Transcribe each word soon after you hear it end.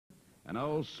An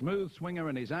old smooth swinger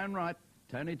in his own right,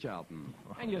 Tony Charlton.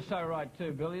 And you're so right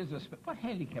too, Billy. What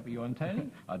handicap are you on, Tony?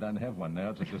 I don't have one now.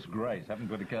 It's a disgrace. Haven't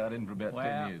put a card in for about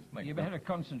 10 years. You better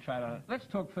concentrate on it. Let's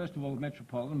talk first of all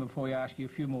Metropolitan before we ask you a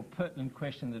few more pertinent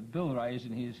questions that Bill raised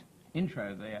in his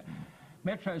intro there.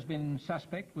 Metro's been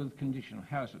suspect with condition.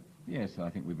 How's it? Yes, I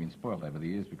think we've been spoilt over the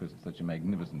years because it's such a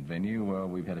magnificent venue. Well,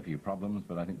 we've had a few problems,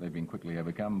 but I think they've been quickly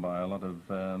overcome by a lot of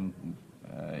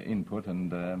input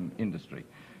and industry.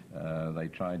 They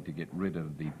tried to get rid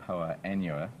of the poa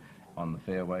annua on the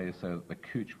fairways so that the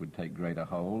couch would take greater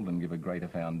hold and give a greater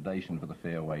foundation for the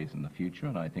fairways in the future,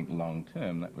 and I think long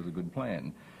term that was a good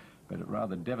plan. But it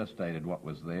rather devastated what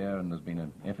was there, and there's been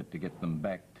an effort to get them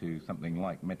back to something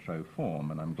like Metro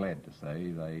form, and I'm glad to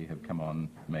say they have come on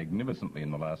magnificently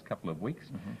in the last couple of weeks,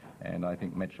 and I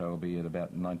think Metro will be at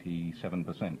about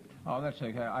 97%. Oh, that's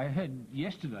okay. I heard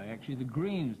yesterday, actually, the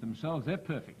greens themselves, they're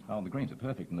perfect. Oh, the greens are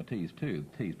perfect, and the tees too.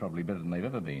 The tees probably better than they've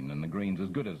ever been, and the greens as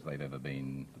good as they've ever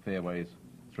been. The fairways,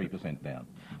 3% down.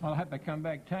 I'll hope they come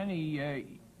back. Tony,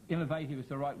 innovative is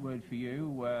the right word for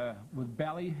you, with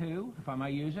ballyhoo, if I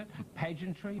may use it,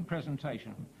 pageantry and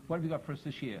presentation. What have you got for us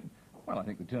this year? Well, I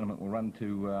think the tournament will run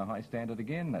to high standard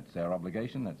again. That's our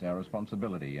obligation, that's our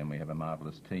responsibility, and we have a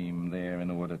marvellous team there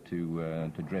in order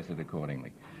to dress it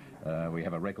accordingly. We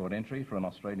have a record entry for an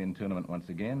Australian tournament once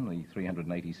again. The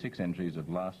 386 entries of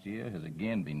last year has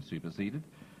again been superseded.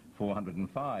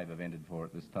 405 have entered for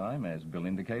it this time, as Bill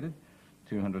indicated.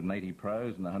 280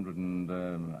 pros and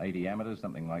 180 amateurs,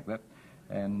 something like that,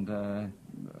 and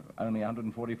only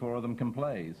 144 of them can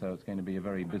play, so it's going to be a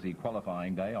very busy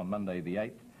qualifying day on Monday the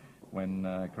 8th, when,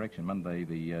 Monday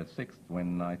the 6th,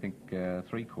 when I think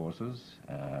 3 courses,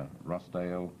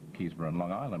 Rossdale, Keysborough and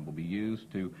Long Island, will be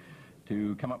used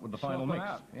to come up with the final mix.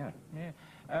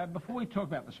 Yeah. Before we talk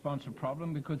about the sponsor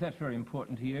problem, because that's very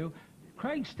important to you,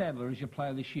 Craig Stadler is your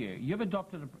player this year. You've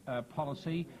adopted a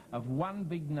policy of one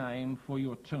big name for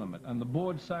your tournament, and the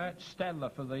board say it,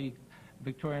 Stadler for the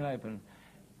Victorian Open.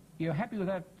 You're happy with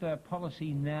that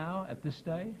policy now, at this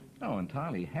stage? Oh,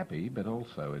 entirely happy, but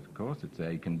also, of course, it's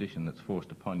a condition that's forced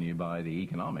upon you by the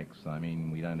economics. I mean,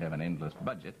 we don't have an endless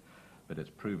budget, but it's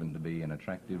proven to be an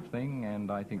attractive thing, and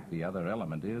I think the other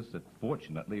element is that,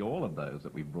 fortunately, all of those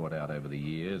that we've brought out over the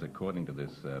years, according to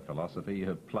this philosophy,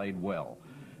 have played well.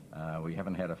 We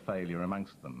haven't had a failure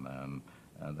amongst them.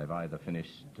 They've either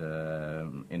finished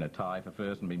in a tie for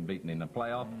first and been beaten in a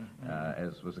playoff,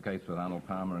 as was the case with Arnold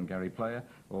Palmer and Gary Player,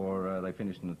 or they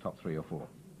finished in the top 3 or 4.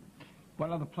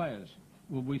 What other players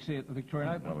will we see at the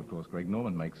Victorian Open? Well, of course, Greg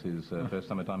Norman makes his first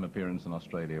summertime appearance in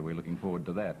Australia. We're looking forward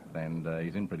to that, and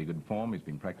he's in pretty good form. He's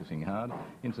been practicing hard.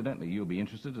 Incidentally, you'll be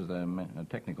interested, as a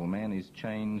technical man, he's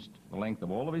changed the length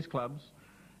of all of his clubs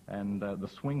and the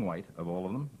swing weight of all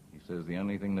of them. He says the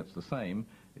only thing that's the same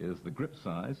is the grip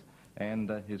size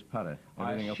and his putter.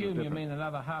 I assume you mean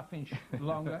another half-inch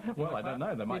longer? Well, I don't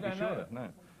know. They might be shorter. No.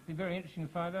 Be very interesting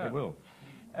to find out. It will.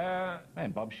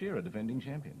 And Bob Shearer, defending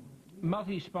champion.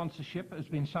 Multi-sponsorship has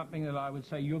been something that I would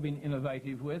say you've been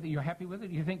innovative with. Are you happy with it?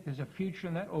 Do you think there's a future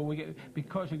in that? Or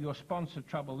because of your sponsor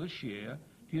trouble this year,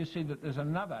 do you see that there's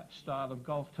another style of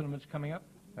golf tournaments coming up?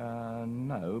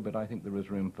 No, but I think there is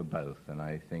room for both, and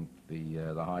I think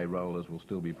the high rollers will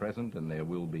still be present, and there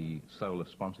will be solo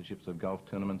sponsorships of golf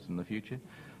tournaments in the future.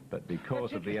 But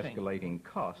because of the escalating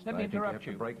cost, I think you have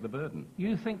to break the burden.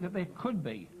 You think that there could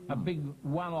be a big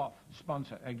one-off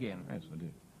sponsor again? Yes, I do.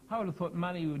 I would have thought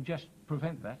money would just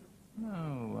prevent that.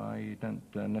 No, I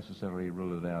don't necessarily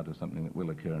rule it out as something that will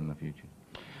occur in the future.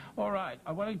 All right,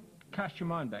 I want to cast your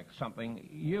mind back to something.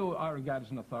 You I regard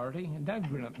as an authority, and don't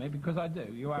grin at me because I do.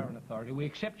 You are an authority. We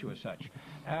accept you as such.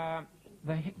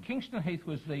 Kingston Heath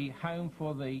was the home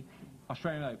for the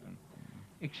Australian Open.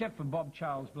 Except for Bob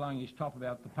Charles blowing his top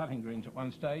about the putting greens at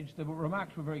one stage, the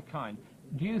remarks were very kind.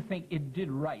 Do you think it did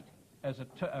rate as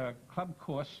a club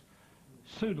course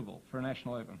suitable for a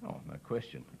National Open? Oh, no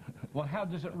question. Well, how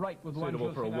does it rate with one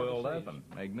suitable for a World Open?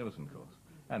 Magnificent course.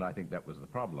 And I think that was the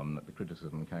problem, that the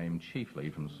criticism came chiefly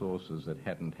from sources that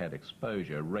hadn't had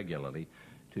exposure regularly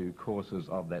to courses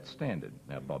of that standard.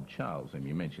 Now, Bob Charles, whom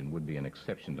you mentioned, would be an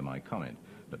exception to my comment,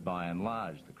 but by and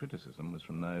large the criticism was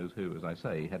from those who, as I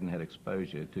say, hadn't had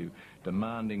exposure to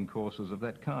demanding courses of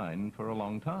that kind for a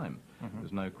long time.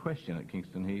 There's no question that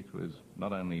Kingston Heath was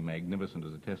not only magnificent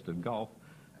as a test of golf,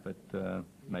 but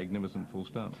magnificent full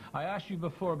stop. I asked you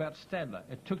before about Stadler.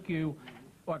 It took you,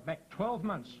 what, back 12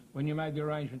 months when you made the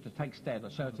arrangement to take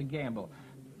Stadler, so it's a gamble.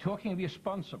 Talking of your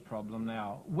sponsor problem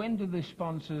now, when do the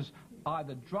sponsors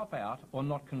either drop out or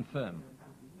not confirm?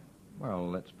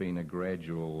 Well, that's been a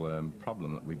gradual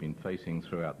problem that we've been facing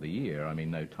throughout the year. I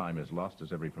mean, no time is lost,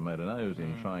 as every promoter knows,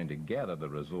 in trying to gather the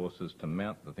resources to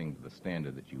mount the thing to the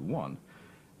standard that you want.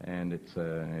 And it's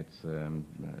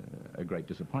a great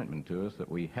disappointment to us that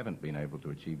we haven't been able to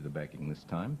achieve the backing this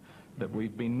time that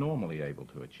we've been normally able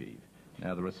to achieve.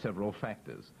 Now, there are several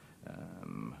factors.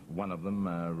 One of them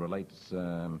relates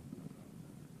to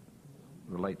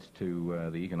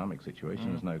the economic situation.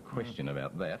 There's no question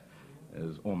about that,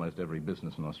 as almost every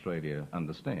business in Australia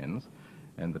understands,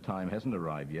 and the time hasn't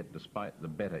arrived yet, despite the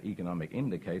better economic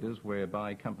indicators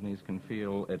whereby companies can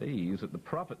feel at ease that the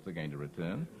profits are going to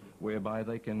return, whereby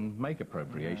they can make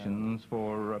appropriations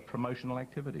for promotional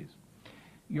activities.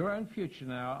 Your own future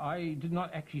now, I did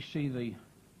not actually see the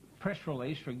press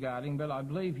release regarding, but I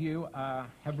believe you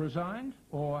have resigned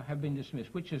or have been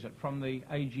dismissed. Which is it, from the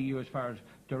AGU as far as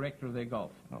director of their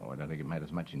golf? Oh, I don't think it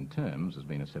matters much in terms. There's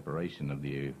been a separation of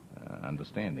the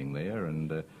understanding there, and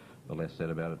the less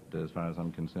said about it, as far as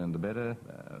I'm concerned, the better.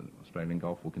 Australian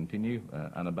golf will continue,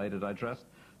 unabated, I trust.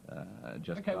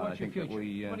 Okay, what's your future? What are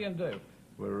you going to do?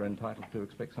 We're entitled to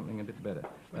expect something a bit better.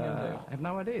 What are you going to do? I have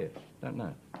no idea. Don't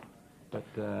know. But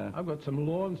I've got some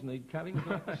lawns need cutting.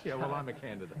 Yeah, well, I'm a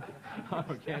candidate. I'm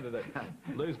a candidate.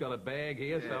 Lou's got a bag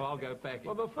here, so I'll go packing.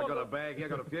 Well, I've got a bag here,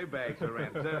 I've got a few bags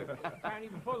around too. Tony,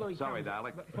 before Louis Sorry, comes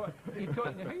darling. who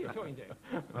are you talking to?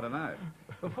 I don't know.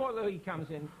 Before Louis comes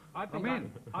in, I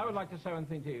would like to say one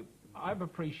thing to you. I've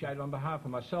appreciated, on behalf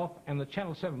of myself and the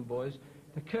Channel 7 boys,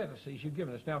 the courtesies you've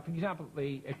given us. Now, for example,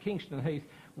 at Kingston Heath,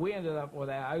 we ended up with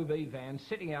our OB van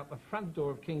sitting out the front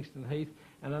door of Kingston Heath,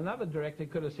 and another director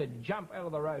could have said, jump out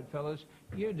of the road, fellas.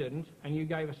 You didn't, and you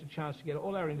gave us a chance to get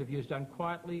all our interviews done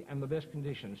quietly and the best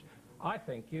conditions. I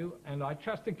thank you, and I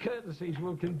trust the courtesies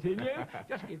will continue.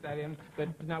 Just keep that in. But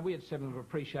no, we at 7 have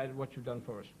appreciated what you've done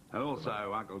for us. And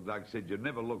also, Uncle Doug said you'd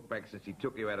never look back since he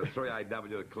took you out of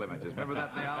 3AW at Clements. Remember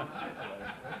that now?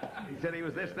 He said he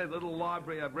was this little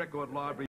library, a record library.